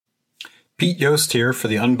Pete Yost here for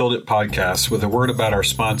the Unbuild It podcast with a word about our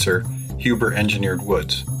sponsor, Huber Engineered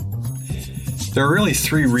Woods. There are really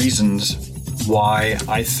three reasons why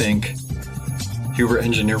I think Huber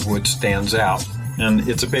Engineered Woods stands out, and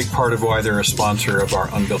it's a big part of why they're a sponsor of our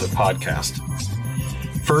Unbuild It podcast.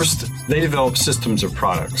 First, they develop systems of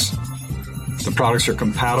products. The products are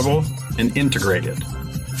compatible and integrated.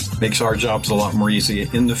 Makes our jobs a lot more easy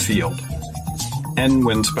in the field and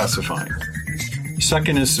when specifying.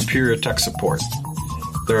 Second is superior tech support.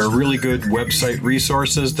 There are really good website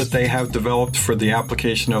resources that they have developed for the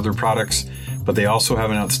application of their products, but they also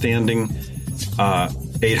have an outstanding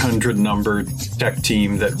 800 numbered tech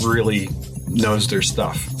team that really knows their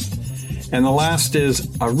stuff. And the last is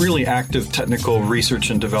a really active technical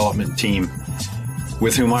research and development team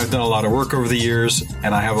with whom I've done a lot of work over the years,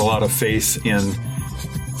 and I have a lot of faith in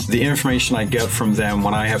the information I get from them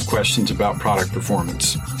when I have questions about product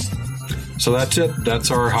performance. So that's it. That's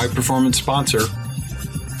our high performance sponsor.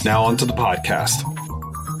 Now on to the podcast.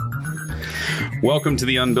 Welcome to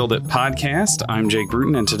the Unbuild It podcast. I'm Jake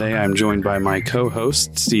Bruton, and today I'm joined by my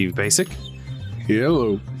co-host, Steve Basic.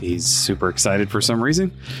 Hello. He's super excited for some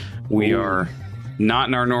reason. We are not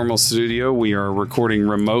in our normal studio. We are recording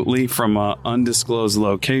remotely from an undisclosed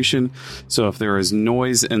location. So if there is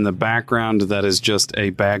noise in the background, that is just a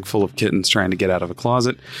bag full of kittens trying to get out of a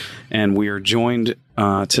closet. And we are joined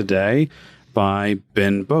today by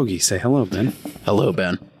Ben Bogey. Say hello, Ben. Hello,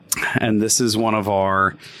 Ben. And this is one of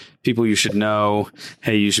our people you should know.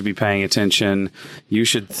 Hey, you should be paying attention. You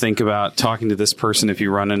should think about talking to this person if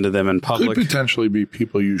you run into them in public. Could potentially be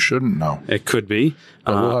people you shouldn't know. It could be.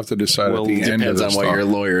 But we'll have to decide at the end of this. Depends on what your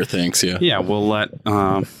lawyer thinks. Yeah. Yeah, we'll let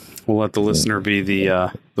the listener be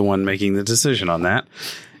the one making the decision on that.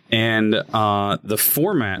 And the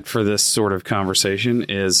format for this sort of conversation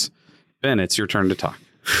is, Ben, it's your turn to talk.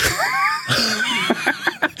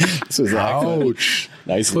 Ouch.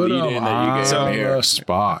 Nice Put lead him in that you gave on me here. the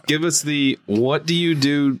spot. Give us what do you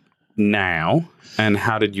do now and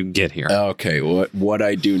how did you get here? Okay, what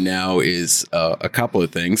I do now is a couple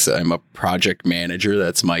of things. I'm a project manager.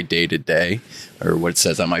 That's my day-to-day, or what it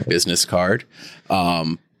says on my business card.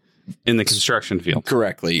 In the construction field.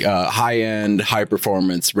 Correctly. High-end,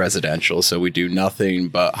 high-performance residential. So we do nothing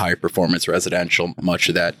but high-performance residential. Much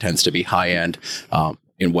of that tends to be high-end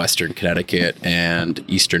in Western Connecticut and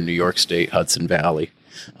Eastern New York State, Hudson Valley.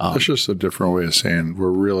 That's just a different way of saying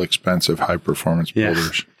we're real expensive, high-performance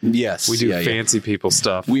builders. Yes. We do fancy people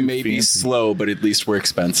stuff. We may be slow, but at least we're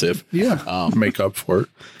expensive. Yeah. Make up for it.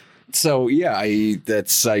 So, yeah,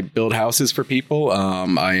 I build houses for people.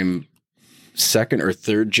 I'm second or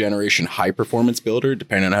third generation high performance builder,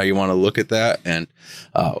 depending on how you want to look at that. And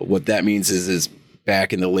what that means is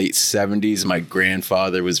back in the late 70s, my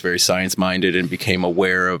grandfather was very science minded and became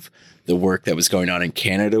aware of the work that was going on in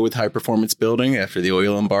Canada with high performance building after the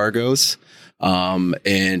oil embargoes,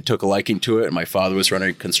 and took a liking to it. And my father was running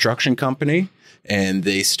a construction company, and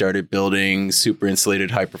they started building super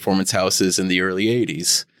insulated high performance houses in the early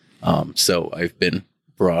 80s. So I've been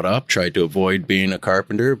brought up, tried to avoid being a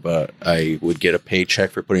carpenter, but I would get a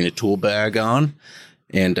paycheck for putting a tool bag on.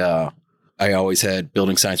 And I always had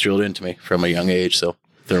building science drilled into me from a young age. So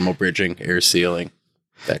thermal bridging, air sealing,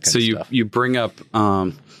 that kind of stuff. So you bring up,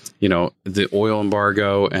 the oil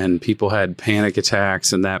embargo, and people had panic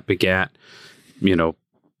attacks, and that begat,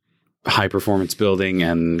 high performance building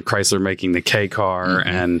and Chrysler making the K car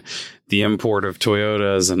and the import of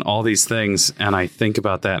Toyotas and all these things. And I think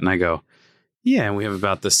about that and I go, yeah, and we have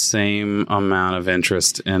about the same amount of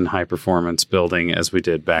interest in high performance building as we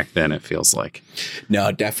did back then, it feels like.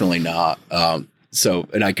 No, definitely not. And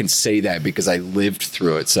I can say that because I lived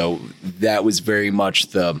through it. So that was very much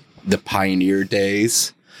the pioneer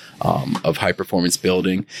days of high performance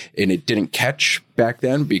building. And it didn't catch back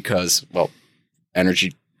then because,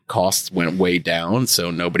 energy costs went way down,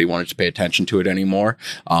 so nobody wanted to pay attention to it anymore.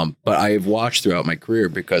 But I have watched throughout my career,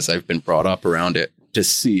 because I've been brought up around it, to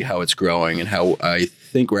see how it's growing and how I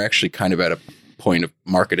think we're actually kind of at a point of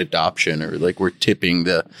market adoption, or like we're tipping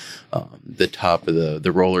the top of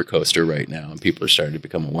the roller coaster right now, and people are starting to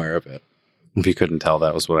become aware of it. If you couldn't tell,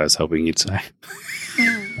 that was what I was hoping you'd say.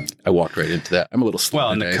 I walked right into that. I'm a little slow.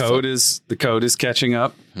 Well, and the code is catching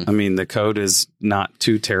up. I mean, the code is not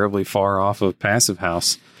too terribly far off of Passive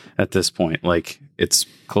House at this point. Like, it's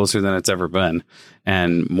closer than it's ever been,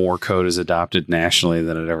 and more code is adopted nationally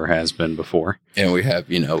than it ever has been before. And we have,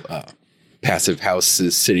 Passive House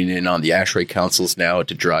is sitting in on the ASHRAE councils now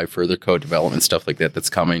to drive further code development, stuff like that. That's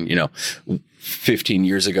coming. 15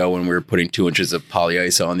 years ago, when we were putting 2 inches of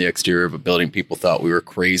polyiso on the exterior of a building, people thought we were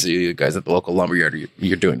crazy. The guys at the local lumberyard,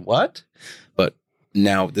 you're doing what? But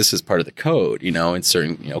now this is part of the code, in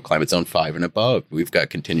certain, climate zone 5 and above, we've got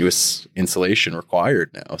continuous insulation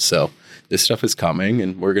required now. So this stuff is coming,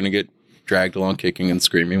 and we're going to get dragged along kicking and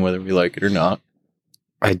screaming, whether we like it or not.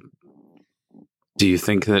 Do you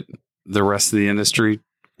think that the rest of the industry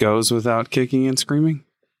goes without kicking and screaming?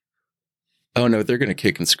 Oh, no, they're going to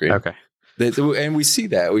kick and scream. Okay. And we see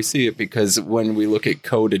that. We see it because when we look at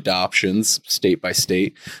code adoptions state by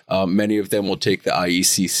state, many of them will take the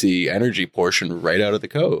IECC energy portion right out of the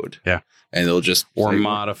code. Yeah. And they'll just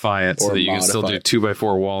modify it so that you can still do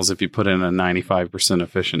 2x4 walls if you put in a 95%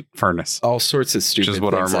 efficient furnace. All sorts of stupid things. Which is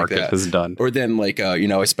what our market like has done. Or then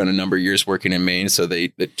I spent a number of years working in Maine, so they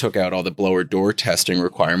took out all the blower door testing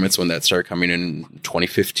requirements when that started coming in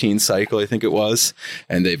 2015 cycle, I think it was,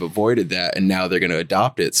 and they've avoided that, and now they're going to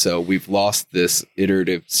adopt it. So we've lost this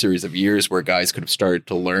iterative series of years where guys could have started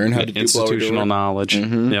to learn how to do institutional knowledge.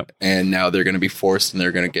 Mm-hmm. Yep. And now they're going to be forced, and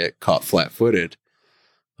they're going to get caught flat-footed.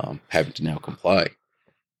 Having to now comply.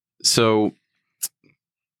 So,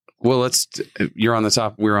 we're on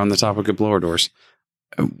the topic of blower doors.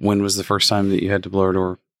 When was the first time that you had to blower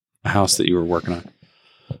door a house that you were working on?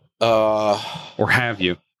 Or have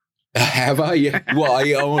you? Have I? Yeah. Well, I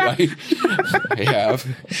have.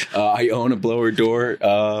 I own a blower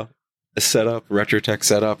door setup, Retrotech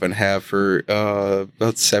setup, and have for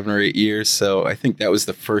about 7 or 8 years. So I think that was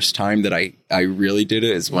the first time that I really did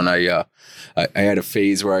it, is when I had a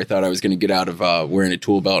phase where I thought I was going to get out of wearing a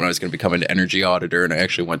tool belt, and I was going to become an energy auditor. And I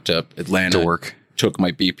actually went to Atlanta to work, took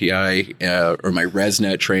my BPI or my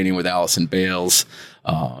ResNet training with Allison Bales.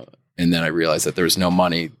 And then I realized that there was no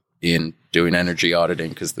money in doing energy auditing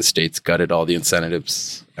because the states gutted all the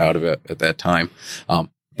incentives out of it at that time.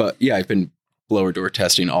 But yeah, I've been blower door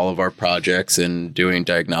testing all of our projects and doing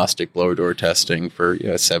diagnostic blower door testing for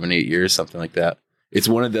 7-8 years, something like that. It's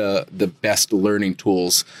one of the best learning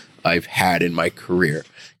tools I've had in my career.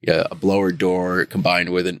 Yeah, a blower door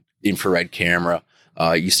combined with an infrared camera,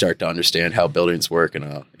 you start to understand how buildings work in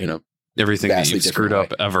a everything that you've screwed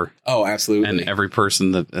up ever. Oh, absolutely. And every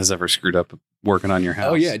person that has ever screwed up working on your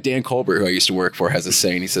house. Oh yeah, Dan Colbert, who I used to work for, has a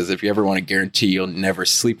saying. He says, if you ever want to guarantee you'll never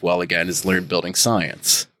sleep well again, is learn building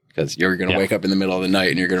science. Because you're going to wake up in the middle of the night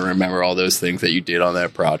and you're going to remember all those things that you did on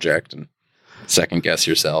that project and second guess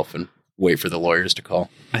yourself and wait for the lawyers to call.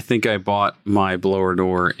 I think I bought my blower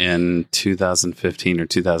door in 2015 or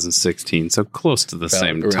 2016, so close to the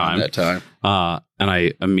same time. That time. And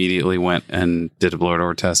I immediately went and did a blower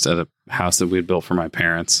door test at a house that we had built for my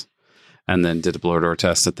parents, and then did a blower door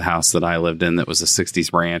test at the house that I lived in that was a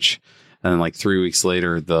 60s ranch. And then like 3 weeks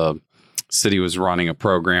later, the city was running a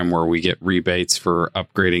program where we get rebates for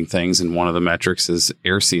upgrading things, and one of the metrics is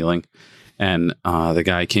air sealing. And the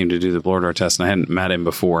guy came to do the blower door test, and I hadn't met him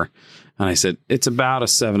before. And I said, it's about a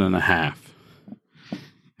 7.5.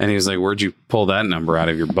 And he was like, where'd you pull that number out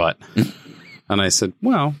of your butt? And I said,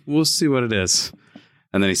 well, we'll see what it is.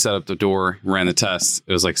 And then he set up the door, ran the test.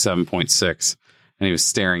 It was like 7.6. And he was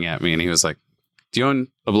staring at me, and he was like, do you own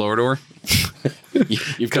a blower door?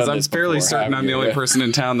 Because I'm fairly certain I'm the only person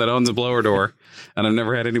in town that owns a blower door, and I've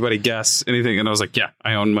never had anybody guess anything. And I was like, yeah,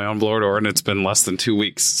 I own my own blower door, and it's been less than 2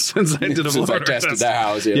 weeks since I did a blower door tested test. The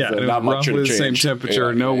house. Yeah, and it was roughly the same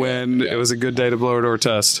temperature, no wind. It was a good day to blower door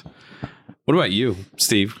test. What about you,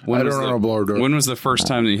 Steve? I don't own a blower door. When was the first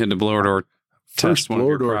time that you had to blower door test? First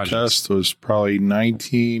blower door test was probably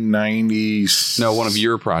 1990. No, one of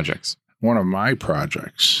your projects. One of my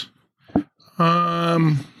projects.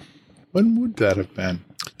 When would that have been?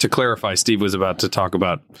 To clarify, Steve was about to talk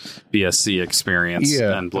about BSC experience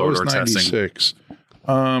and blower door testing. 96.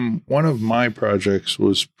 One of my projects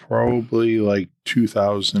was probably like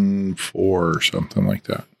 2004 or something like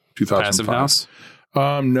that. 2005. Passive house?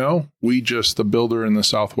 No, the builder in the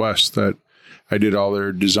Southwest that I did all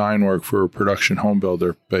their design work for a production home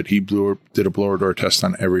builder, but he did a blower door test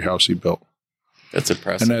on every house he built. That's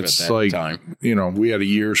impressive. And that's at that like, time. We had a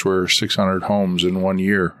year's where 600 homes in 1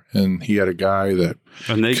 year, and he had a guy that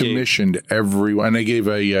commissioned everyone. And they gave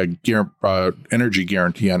a energy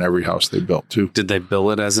guarantee on every house they built too. Did they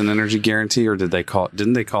bill it as an energy guarantee, or didn't they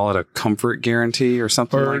call it a comfort guarantee or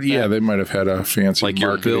something like that? Yeah, they might have had a fancy like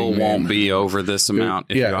your bill won't be over this amount.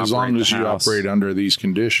 If you as long as you operate under these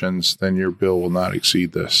conditions, then your bill will not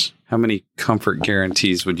exceed this. How many comfort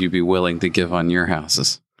guarantees would you be willing to give on your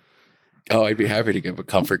houses? Oh, I'd be happy to give a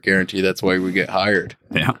comfort guarantee. That's why we get hired.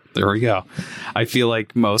 Yeah, there we go. I feel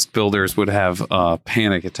like most builders would have a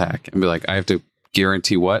panic attack and be like, I have to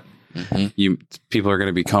guarantee what? Mm-hmm. People are going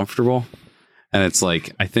to be comfortable. And it's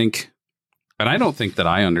like, I don't think that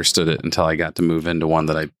I understood it until I got to move into one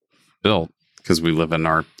that I built, because we live in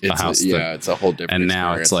a house. It's a whole different And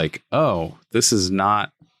now experience. it's like, oh, this is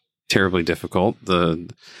not terribly difficult. The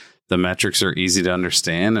metrics are easy to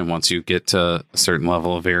understand, and once you get to a certain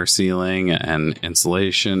level of air sealing and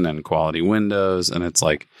insulation and quality windows, and it's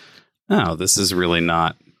like, oh, this is really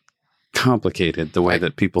not complicated the way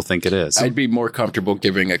that people think it is. I'd be more comfortable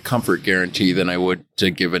giving a comfort guarantee than I would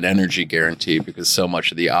to give an energy guarantee, because so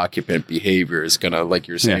much of the occupant behavior is going to, like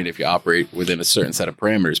you're saying, if you operate within a certain set of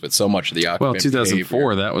parameters, but so much of the occupant 2004,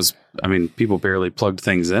 behavior, that was, I mean, people barely plugged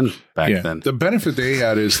things in back then. The benefit they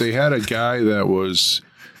had is they had a guy that was,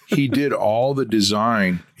 he did all the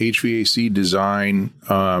design, HVAC design,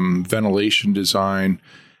 ventilation design,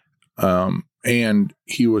 and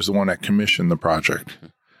he was the one that commissioned the project.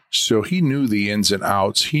 So he knew the ins and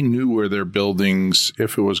outs. He knew where their buildings,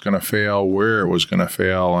 if it was going to fail, where it was going to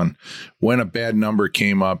fail. And when a bad number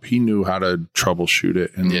came up, he knew how to troubleshoot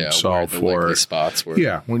it and solve for it. Spots were.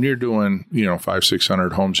 Yeah. When you're doing,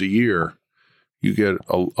 500-600 homes a year, you get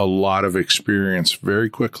a lot of experience very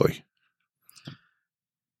quickly.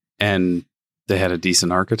 And they had a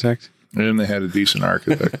decent architect? And they had a decent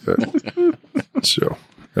architect.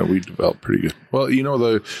 That we developed pretty good. Well,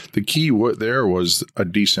 the key there was a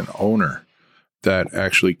decent owner that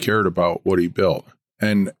actually cared about what he built.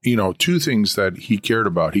 And, two things that he cared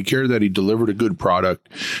about. He cared that he delivered a good product.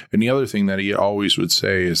 And the other thing that he always would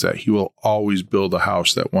say is that he will always build a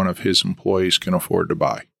house that one of his employees can afford to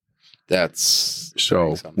buy. That's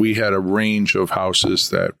so we had a range of houses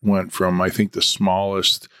that went from, I think the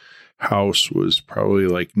smallest house was probably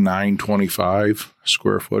like 925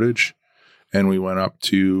 square footage. And we went up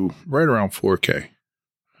to right around 4K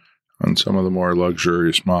on some of the more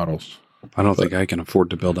luxurious models. I don't think I can afford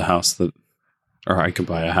to build a house or I could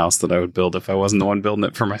buy a house that I would build if I wasn't the one building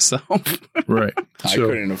it for myself. Right. I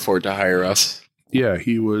couldn't afford to hire us. Yeah,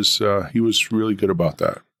 he was really good about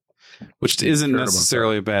that. Which isn't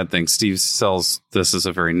necessarily a bad thing. Steve sells this as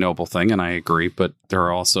a very noble thing, and I agree, but there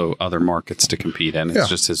are also other markets to compete in. It's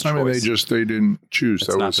just his choice. I mean, they didn't choose.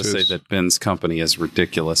 It's not to say that Ben's company is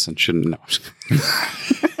ridiculous and shouldn't know.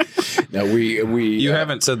 No, you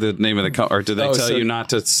haven't said the name of the company, or did they tell you not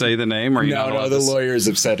to say the name? Or no, the lawyers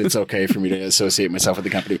have said it's okay for me to associate myself with the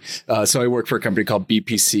company. So I work for a company called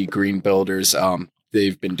BPC Green Builders.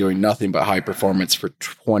 They've been doing nothing but high performance for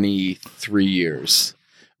 23 years.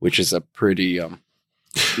 Which is a pretty rare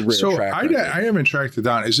track. I haven't tracked it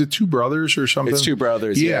down. Is it two brothers or something? It's two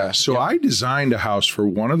brothers. Yeah. So I designed a house for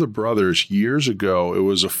one of the brothers years ago. It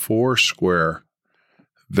was a 4-square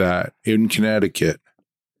that in Connecticut,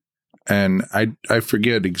 and I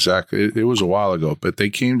forget exactly. It was a while ago, but they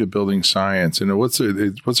came to Building Science, and what's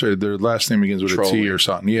their last name begins with Trolley. a T or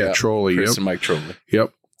something? Yeah, Trolley. Chris and Mike Trolley.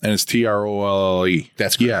 Yep. And it's TROLLE.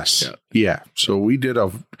 That's correct. Yes. Yeah. So we did I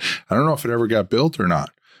don't know if it ever got built or not.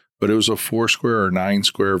 But it was a 4-square or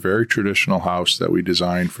 9-square, very traditional house that we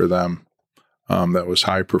designed for them. That was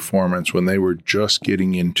high performance when they were just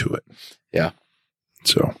getting into it. Yeah.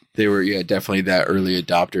 So they were, definitely that early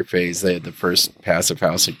adopter phase. They had the first passive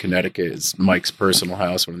house in Connecticut. It's Mike's personal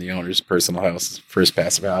house, one of the owner's personal house, first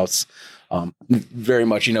passive house. Very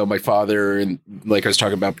much, my father and like I was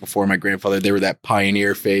talking about before, my grandfather, they were that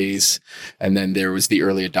pioneer phase. And then there was the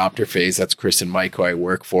early adopter phase. That's Chris and Mike, who I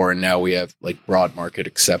work for. And now we have like broad market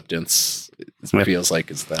acceptance. It feels like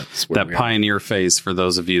that's where that pioneer phase. For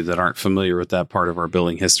those of you that aren't familiar with that part of our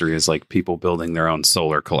building history, is like people building their own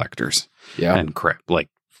solar collectors. Yeah. And crap, like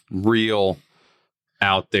real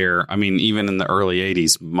out there. I mean, even in the early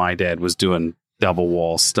 80s, my dad was doing double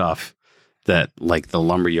wall stuff that like the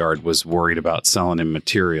lumberyard was worried about selling him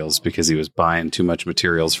materials because he was buying too much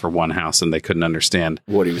materials for one house and they couldn't understand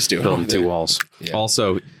what he was doing. Building two walls. Yeah.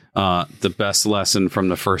 Also, the best lesson from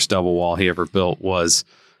the first double wall he ever built was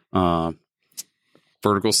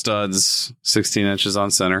vertical studs, 16 inches on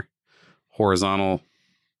center, horizontal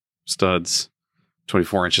studs,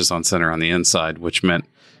 24 inches on center on the inside, which meant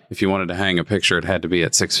if you wanted to hang a picture, it had to be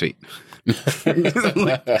at 6 feet.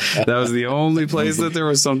 That was the only place that there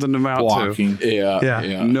was something to mount blocking. To.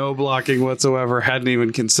 Yeah. No blocking whatsoever. Hadn't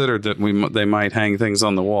even considered that they might hang things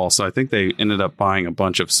on the wall. So I think they ended up buying a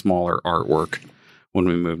bunch of smaller artwork when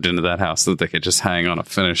we moved into that house so that they could just hang on a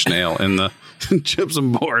finished nail in the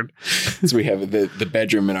gypsum board. So we have the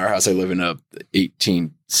bedroom in our house. I live in a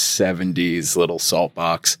 1870s little salt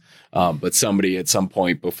box. But somebody at some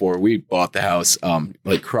point before we bought the house,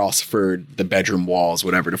 like cross-ferred the bedroom walls,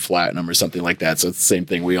 whatever, to flatten them or something like that. So it's the same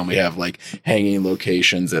thing. We only have like hanging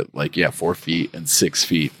locations at 4 feet and 6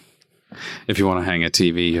 feet. If you want to hang a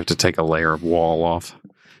TV, you have to take a layer of wall off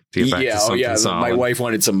to get back to something solid. My wife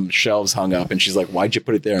wanted some shelves hung up and she's like, why'd you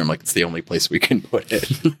put it there? I'm like, it's the only place we can put it.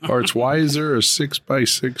 Or it's, why is there a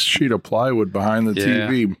 6x6 sheet of plywood behind the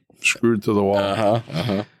TV screwed to the wall?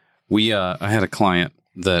 I had a client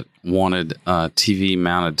that wanted a TV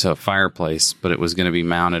mounted to a fireplace, but it was going to be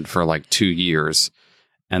mounted for like 2 years,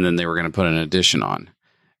 and then they were going to put an addition on.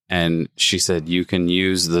 And she said, you can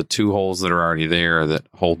use the 2 holes that are already there that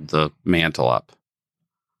hold the mantle up.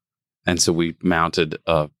 And so we mounted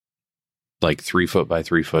a like 3 foot by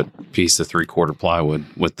 3 foot piece of 3/4 plywood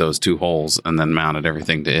with those 2 holes, and then mounted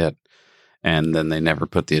everything to it. And then they never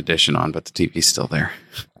put the addition on, but the TV's still there.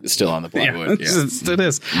 It's still on the plywood. Yeah. It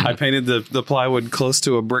is. I painted the plywood close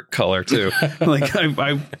to a brick color too. Like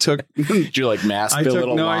I took. Did you like mask the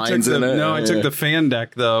little lines in it? No, I took the fan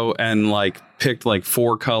deck though, and like picked like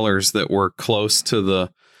 4 colors that were close to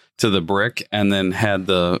the brick, and then had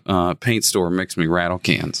the paint store mix me rattle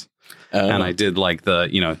cans. And I did like the,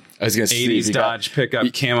 I was gonna 80s Dodge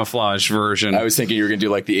pickup camouflage version. I was thinking you were going to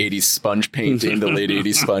do like the 80s sponge painting, the late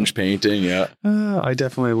 80s sponge painting. Yeah. I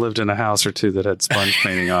definitely lived in a house or two that had sponge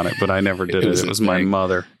painting on it, but I never did it. It was my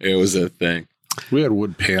mother. It was a thing. We had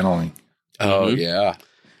wood paneling. Oh, yeah.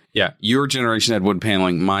 Yeah, your generation had wood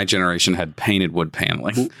paneling. My generation had painted wood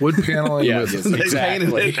paneling. Wood paneling Yes, with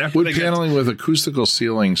exactly. wood paneling with acoustical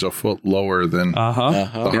ceilings a foot lower than the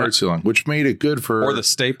hard ceiling, which made it good for Or the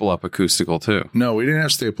staple up acoustical too. No, we didn't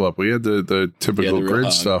have staple up. We had the typical the grid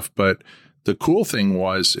real stuff, but the cool thing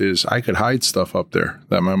is I could hide stuff up there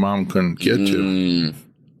that my mom couldn't get to.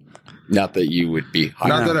 Not that you would be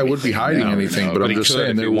hiding. Not that I would be hiding anything, but I'm just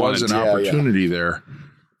saying there was an opportunity there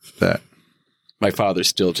that. My father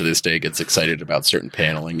still to this day gets excited about certain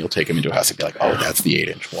paneling. You'll take him into a house and be like, oh, that's the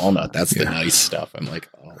 8-inch walnut. That's the nice stuff. I'm like,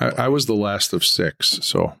 oh. I was the last of 6.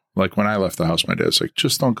 So like when I left the house, my dad's like,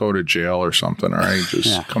 just don't go to jail or something. All right.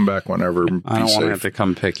 Just come back whenever. I don't want to have to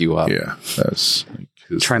come pick you up. Yeah. That's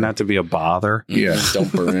try not to be a bother. Yeah.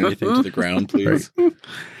 Don't burn anything to the ground, please. Right.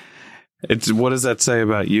 What does that say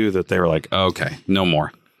about you that they were like, okay, no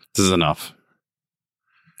more. This is enough.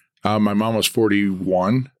 My mom was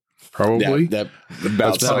 41. Probably that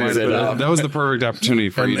sums it up. That was the perfect opportunity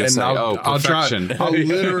for you to say, perfection.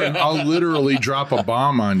 I'll literally drop a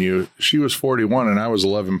bomb on you. She was 41 and I was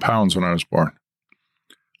 11 pounds when I was born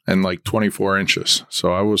and like 24 inches.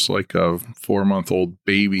 So I was like a 4-month-old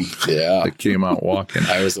baby that came out walking.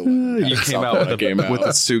 I was you came out with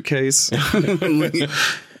a suitcase.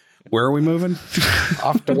 Where are we moving?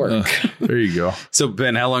 Off to work. There you go. So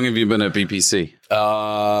Ben, how long have you been at BPC?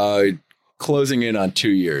 Closing in on 2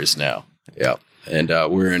 years now. Yeah. And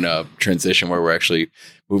we're in a transition where we're actually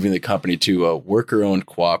moving the company to a worker-owned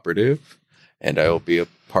cooperative. And I will be a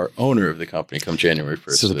part owner of the company come January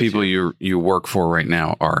 1st. So the people you work for right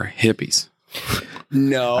now are hippies.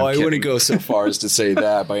 No, I wouldn't go so far as to say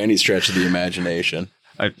that by any stretch of the imagination.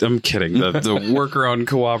 I'm kidding. The worker-owned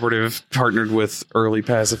cooperative partnered with Early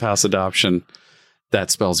Passive House Adoption. That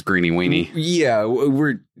spells greenie weenie. Yeah,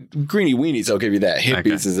 we're greenie weenies. I'll give you that.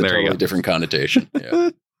 Hippies is a totally different connotation.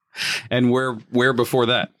 Yeah. And where before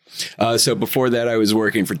that? So before that, I was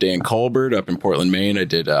working for Dan Colbert up in Portland, Maine. I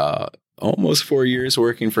did almost 4 years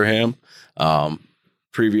working for him.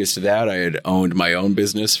 Previous to that, I had owned my own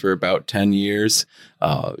business for about 10 years.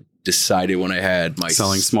 Decided when I had my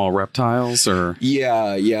selling small reptiles or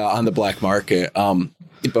on the black market.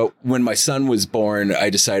 But when my son was born,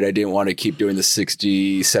 I decided I didn't want to keep doing the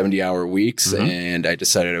 60, 70-hour weeks. Mm-hmm. And I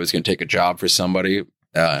decided I was going to take a job for somebody.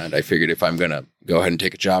 And I figured if I'm going to go ahead and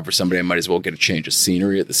take a job for somebody, I might as well get a change of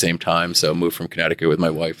scenery at the same time. So I moved from Connecticut with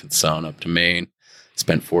my wife and son up to Maine.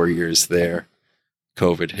 Spent 4 years there.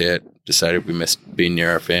 COVID hit. Decided we missed being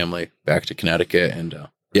near our family. Back to Connecticut. And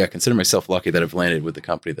I consider myself lucky that I've landed with the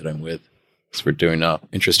company that I'm with. So we're doing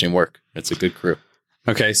interesting work. It's a good crew.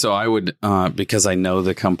 Okay, so I would, because I know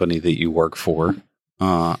the company that you work for,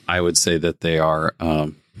 I would say that they are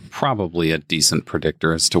probably a decent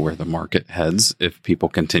predictor as to where the market heads if people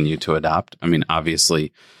continue to adopt. I mean,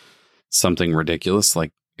 obviously, something ridiculous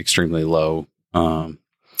like extremely low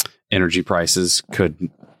energy prices could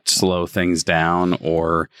slow things down,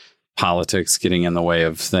 or politics getting in the way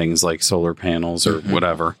of things like solar panels or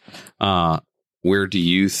whatever. Where do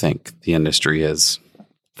you think the industry is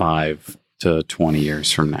 5 to 20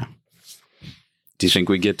 years from now? Do you think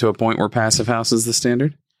we get to a point where passive house is the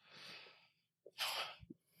standard?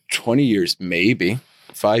 20 years, maybe.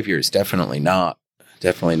 5 years, definitely not.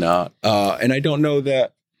 Definitely not. And I don't know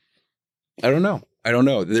that. I don't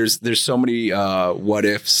know. There's so many what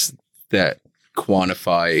ifs that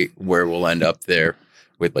quantify where we'll end up there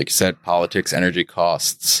with, like you said, politics, energy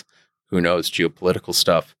costs, who knows, geopolitical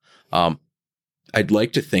stuff. I'd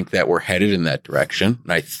like to think that we're headed in that direction.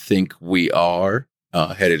 And I think we are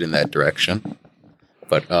headed in that direction.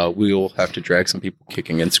 But we'll have to drag some people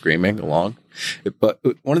kicking and screaming along. But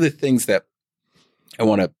one of the things that I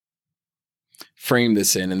want to frame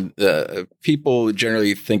this in, and people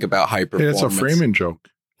generally think about high Hey, performance. it's a framing joke.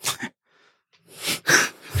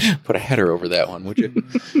 Put a header over that one, would you?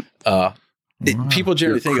 People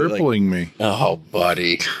generally You're think of, like, crippling me. oh,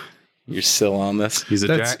 buddy, you're still on this. He's a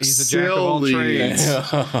That's jack. He's a jack of all silly.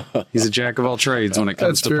 trades. He's a jack of all trades when it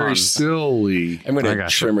comes That's to very puns. silly. I'm going I to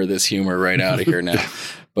gotcha. trimmer this humor right out of here now.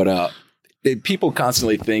 But people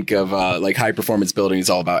constantly think of like high performance building is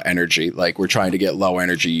all about energy. Like we're trying to get low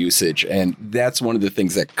energy usage. And that's one of the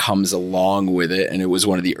things that comes along with it. And it was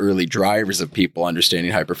one of the early drivers of people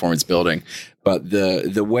understanding high performance building. But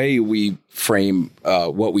the way we frame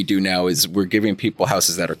what we do now is we're giving people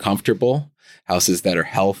houses that are comfortable, houses that are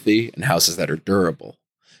healthy, and houses that are durable.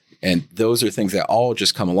 And those are things that all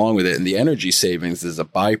just come along with it. And the energy savings is a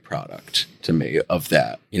byproduct to me of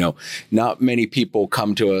that. You know, not many people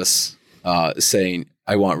come to us saying,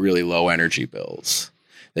 I want really low energy bills.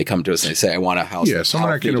 They come to us and they say, I want a house. Yeah, that's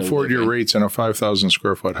someone that healthy can to afford live your in." rates in a 5,000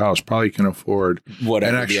 square foot house probably can afford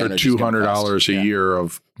Whatever an the extra energy's gonna $200 cost. a Yeah. year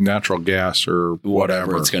of natural gas or Whatever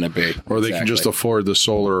whatever. it's going to be. Or they can just Exactly. afford the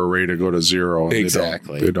solar array to go to zero. And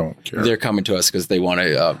Exactly. They don't care. They're coming to us because they want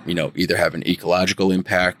to, either have an ecological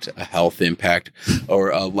impact, a health impact,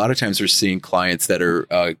 or a lot of times we're seeing clients that are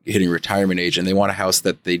hitting retirement age and they want a house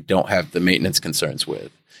that they don't have the maintenance concerns with.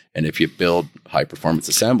 And if you build high performance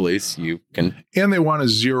assemblies, you can. And they want to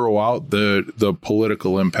zero out the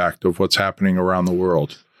political impact of what's happening around the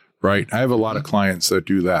world, right? I have a lot of clients that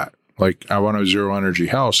do that. Like, I want a zero energy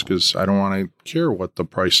house because I don't want to care what the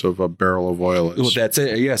price of a barrel of oil is. Well, that's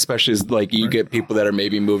it. Yeah, especially as like you get people that are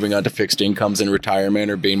maybe moving on to fixed incomes in retirement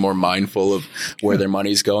or being more mindful of where their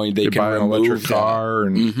money's going. They They can buy an remove electric that. car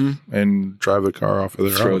and drive the car off of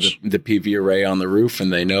their Throw house. the PV array on the roof,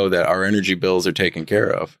 and they know that our energy bills are taken care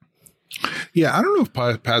of. Yeah, I don't know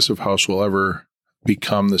if passive house will ever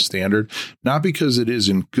become the standard. Not because it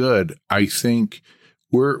isn't good. I think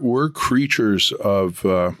we're creatures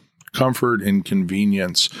of comfort and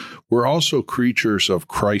convenience. We're also creatures of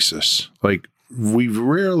crisis. Like, we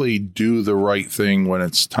rarely do the right thing when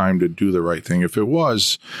it's time to do the right thing. If it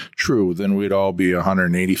was true, then we'd all be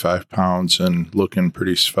 185 pounds and looking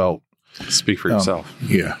pretty svelte. Speak for yourself.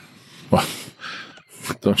 Yeah. Well,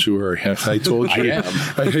 don't you worry. I told you.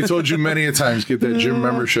 I told you many a times, get that gym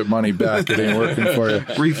membership money back. It ain't working for you.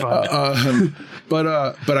 Refund.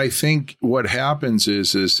 But I think what happens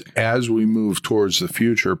is as we move towards the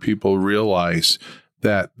future, people realize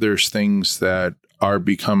that there's things that are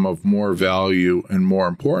become of more value and more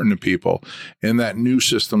important to people, and that new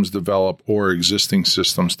systems develop or existing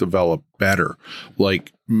systems develop better.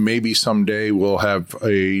 Like, maybe someday we'll have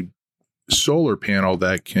a solar panel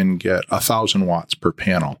that can get 1,000 watts per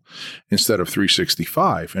panel instead of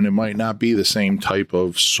 365. And it might not be the same type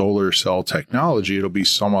of solar cell technology. It'll be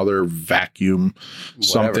some other vacuum,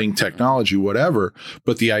 something technology, whatever.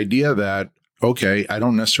 But the idea that, okay, I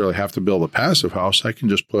don't necessarily have to build a passive house. I can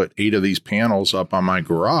just put 8 of these panels up on my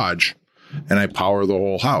garage and I power the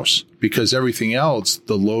whole house, because everything else,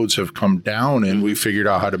 the loads have come down and we figured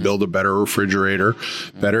out how to build a better refrigerator,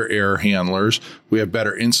 better air handlers. We have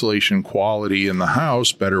better insulation quality in the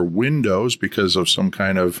house, better windows because of some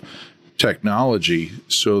kind of technology,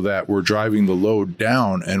 so that we're driving the load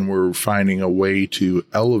down and we're finding a way to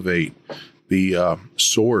elevate the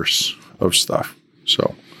source of stuff.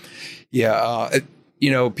 So, Yeah.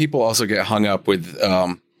 People also get hung up with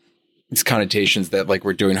these connotations that like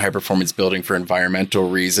we're doing high performance building for environmental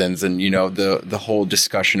reasons. And, the whole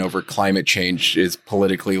discussion over climate change is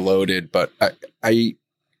politically loaded. But I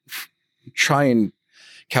try and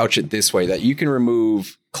couch it this way, that you can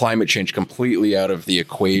remove climate change completely out of the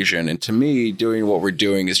equation. And to me, doing what we're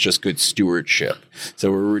doing is just good stewardship.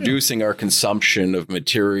 So we're reducing our consumption of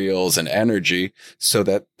materials and energy so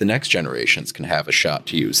that the next generations can have a shot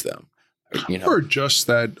to use them. or just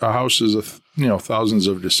that a house is thousands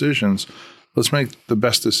of decisions. Let's make the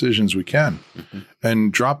best decisions we can,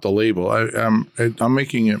 and drop the label. I'm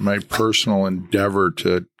making it my personal endeavor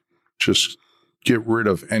to just get rid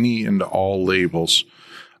of any and all labels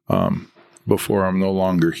before I'm no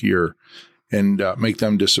longer here, and make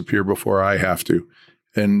them disappear before I have to.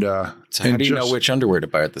 And so how do you know which underwear to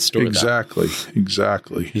buy at the store? Exactly.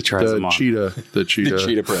 He tries the them on. cheetah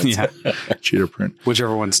Cheetah prints. Yeah. cheetah print.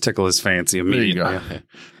 Whichever one's tickle his fancy There you immediately.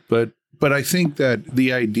 go. But I think that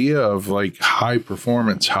the idea of like high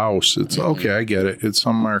performance house, it's okay. I get it. It's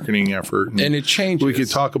some marketing effort, And it changes. we could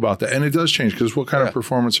talk about that, and it does change, because what kind of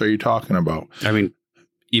performance are you talking about? I mean,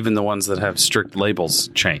 even the ones that have strict labels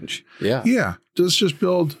change. Yeah. Yeah, let's just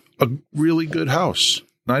build a really good house.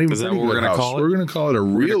 Not even Is that pretty what we're good gonna house. call it? We're going to call it a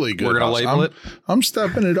really good we're gonna house. label it? I'm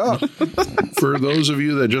stepping it up. For those of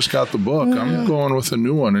you that just got the book, I'm going with a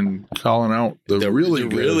new one and calling out the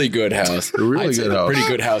really good house. The really I'd say good the house. pretty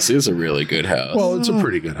good house is a really good house. Well, it's a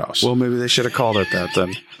pretty good house. Well, maybe they should have called it that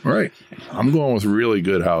then. Right. I'm going with really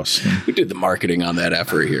good house. we did the marketing on that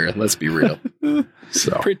effort here. Let's be real.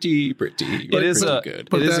 So, Pretty. It is pretty a- good.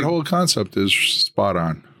 but it is that whole concept is spot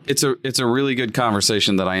on. It's a really good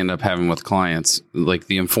conversation that I end up having with clients. Like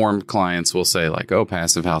the informed clients will say like, oh,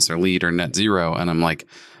 passive house or LEED or net zero. And I'm like,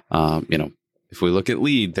 if we look at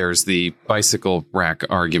LEED, there's the bicycle rack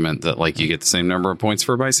argument that like you get the same number of points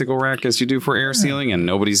for a bicycle rack as you do for air sealing, and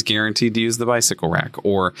nobody's guaranteed to use the bicycle rack.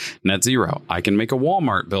 Or net zero. I can make a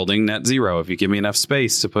Walmart building net zero if you give me enough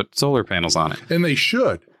space to put solar panels on it. And they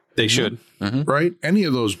should. They should. Right? Any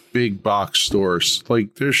of those big box stores,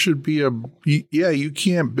 like there should be you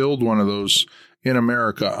can't build one of those in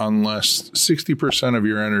America unless 60% of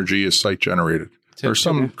your energy is site generated or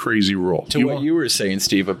some crazy rule. To what you were saying,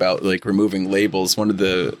 Steve, about like removing labels, one of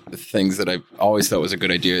the things that I've always thought was a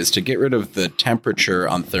good idea is to get rid of the temperature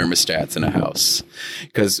on thermostats in a house,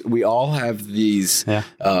 because we all have these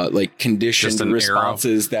like conditioned Just an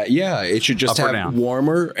responses that it should just Up or have down.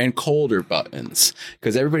 warmer and colder buttons,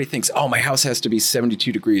 because everybody thinks, oh, my house has to be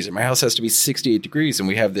 72 degrees or my house has to be 68 degrees, and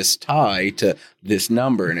we have this tie to this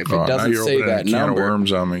number, and if it now doesn't you're say opening that a can of number,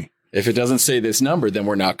 worms on me. if it doesn't say this number, then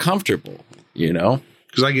we're not comfortable, you know?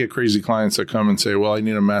 Because I get crazy clients that come and say, well, I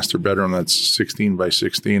need a master bedroom that's 16 by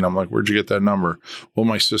 16. I'm like, where'd you get that number? Well,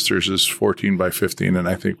 my sister's is 14 by 15, and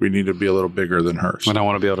I think we need to be a little bigger than hers. And I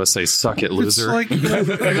want to be able to say, suck it, loser. It's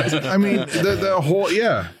like, I mean, the whole,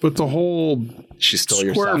 but the whole She stole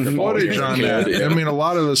your square soccer ball. footage on that. I mean, a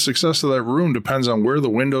lot of the success of that room depends on where the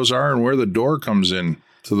windows are and where the door comes in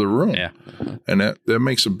to the room. Yeah. And that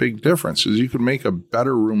makes a big difference, because you could make a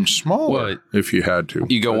better room smaller Well, if you had to.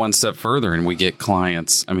 You go one step further and we get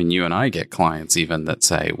clients. I mean, you and I get clients even that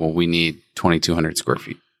say, well, we need 2,200 square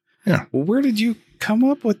feet. Yeah. Well, where did you come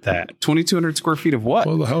up with that? 2,200 square feet of what?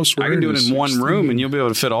 Well, the house I can do it is in one 16. room and you'll be able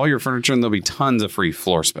to fit all your furniture and there'll be tons of free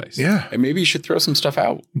floor space. Yeah. And maybe you should throw some stuff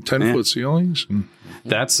out. 10-foot ceilings. And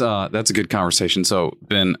That's a good conversation. So,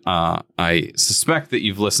 Ben, I suspect that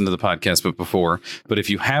you've listened to the podcast but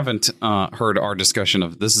if you haven't heard our discussion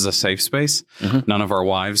of this is a safe space, none of our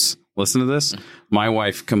wives listen to this. My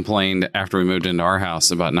wife complained after we moved into our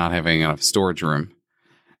house about not having enough storage room.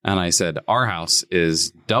 And I said, our house is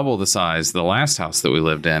double the size of the last house that we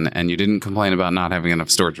lived in, and you didn't complain about not having enough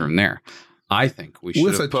storage room there. I think we should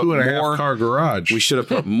with a have put 2.5 car garage. We should have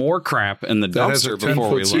put more crap in the That has a dumpster before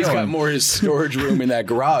 10-foot we ceiling. He's left. got more storage room in that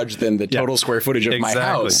garage than the total square footage of my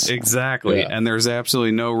house. Exactly. Yeah. And there's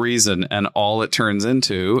absolutely no reason. And all it turns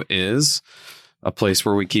into is a place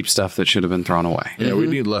where we keep stuff that should have been thrown away. Yeah, we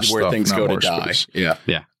need less Where stuff, things not go to more die. space.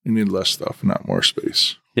 Yeah. We need less stuff, not more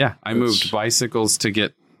space. Yeah. I moved bicycles to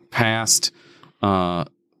get past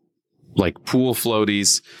like pool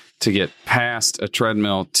floaties, to get past a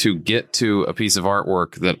treadmill, to get to a piece of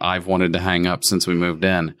artwork that I've wanted to hang up since we moved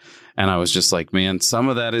in. And I was just like, man, some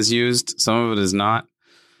of that is used, some of it is not.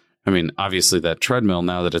 I mean, obviously that treadmill,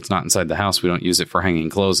 now that it's not inside the house, we don't use it for hanging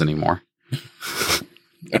clothes anymore.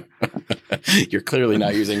 You're clearly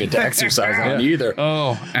not using it to exercise on either.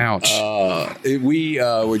 Oh, ouch. We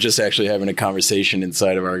were just actually having a conversation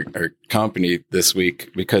inside of our company this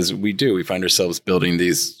week, because we find ourselves building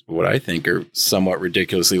these, what I think are somewhat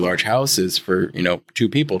ridiculously large houses for, 2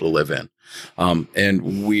 people to live in.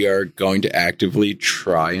 And we are going to actively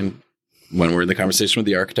try and, when we're in the conversation with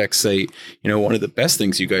the architects, say, one of the best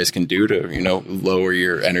things you guys can do to, lower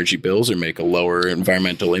your energy bills or make a lower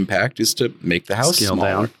environmental impact is to make the house Scale smaller.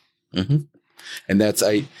 down. Mm-hmm. And that's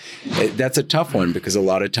a tough one, because a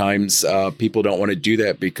lot of times people don't want to do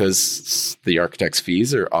that because the architect's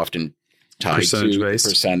fees are often tied to the Percentage-based.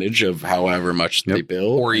 percentage of however much they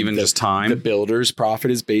build. Or even just time. The builder's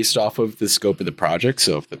profit is based off of the scope of the project.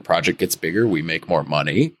 So if the project gets bigger, we make more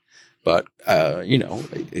money. But, I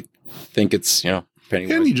think it's,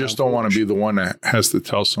 depending on And you just don't want to be the one that has to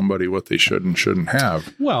tell somebody what they should and shouldn't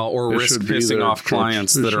have. Well, or It risk should be pissing their off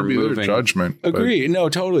clients it that should are be their moving. judgment. but- Agree. No,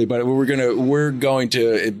 totally. But we're going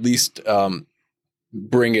to at least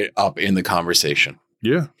bring it up in the conversation,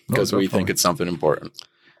 Yeah. because we think it's something important.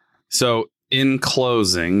 So, in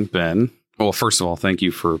closing, Ben, well, first of all, thank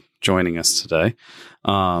you for joining us today.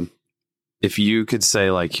 If you could say,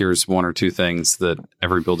 like, here's 1 or 2 things that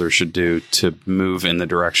every builder should do to move in the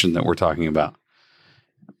direction that we're talking about.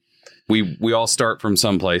 We all start from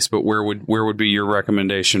someplace, but where would be your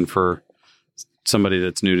recommendation for somebody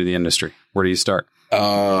that's new to the industry? Where do you start?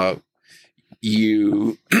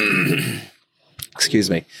 Excuse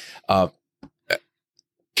me.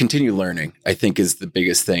 continue learning, I think, is the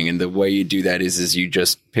biggest thing. And the way you do that is you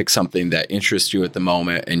just pick something that interests you at the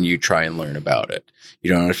moment and you try and learn about it. You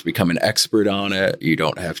don't have to become an expert on it. You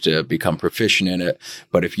don't have to become proficient in it.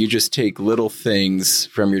 But if you just take little things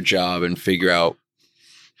from your job and figure out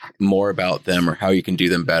more about them or how you can do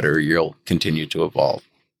them better, you'll continue to evolve.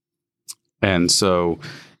 And so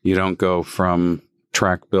you don't go from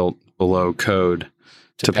track built below code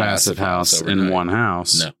to passive house in one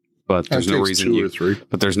house. No. But there's no reason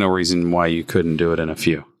But there's no reason why you couldn't do it in a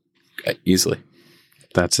few. Easily.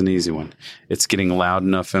 That's an easy one. It's getting loud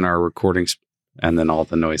enough in our recordings, and then all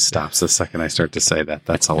the noise stops the second I start to say that.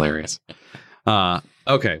 That's hilarious.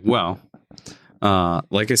 Okay, well,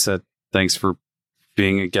 like I said, thanks for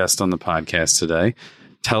being a guest on the podcast today.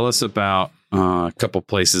 Tell us about a couple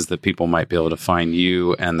places that people might be able to find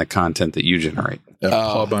you and the content that you generate.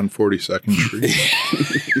 Pub on 42nd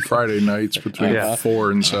Street. Friday nights between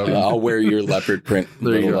 4 and 7. I'll wear your leopard print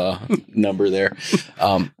little number there.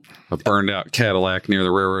 A burned out Cadillac near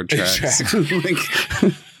the railroad tracks.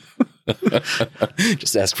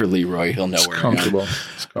 Just ask for Leroy. He'll know where Comfortable.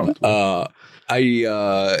 It's comfortable. I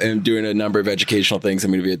am doing a number of educational things.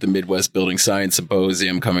 I'm going to be at the Midwest Building Science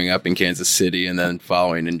Symposium coming up in Kansas City and then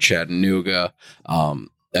following in Chattanooga.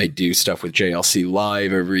 I do stuff with JLC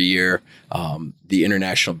Live every year. The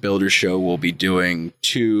International Builders Show will be doing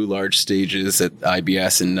 2 large stages at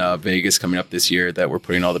IBS in Vegas coming up this year that we're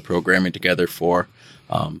putting all the programming together for.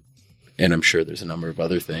 And I'm sure there's a number of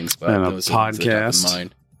other things. But and those a podcast. Are in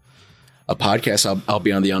mind. A podcast. I'll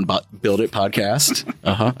be on the Build It podcast.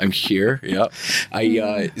 I'm here. Yep.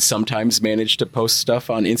 I sometimes manage to post stuff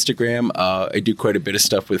on Instagram. I do quite a bit of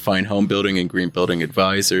stuff with Fine Home Building and Green Building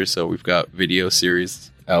Advisors. So we've got video series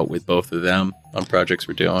out with both of them on projects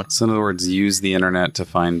we're doing. So in other words, use the internet to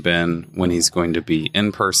find Ben when he's going to be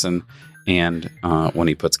in person and when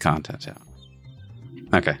he puts content out.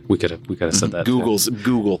 Okay, we could have said that. Google. Just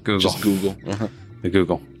Google. The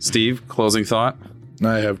Google. Steve, closing thought?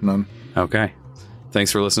 I have none. Okay.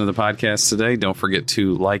 Thanks for listening to the podcast today. Don't forget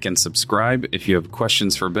to like and subscribe. If you have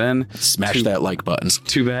questions for Ben, smash that like button.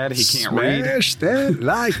 Too bad he can't read. Smash that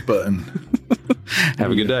like button.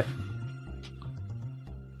 Have a good day.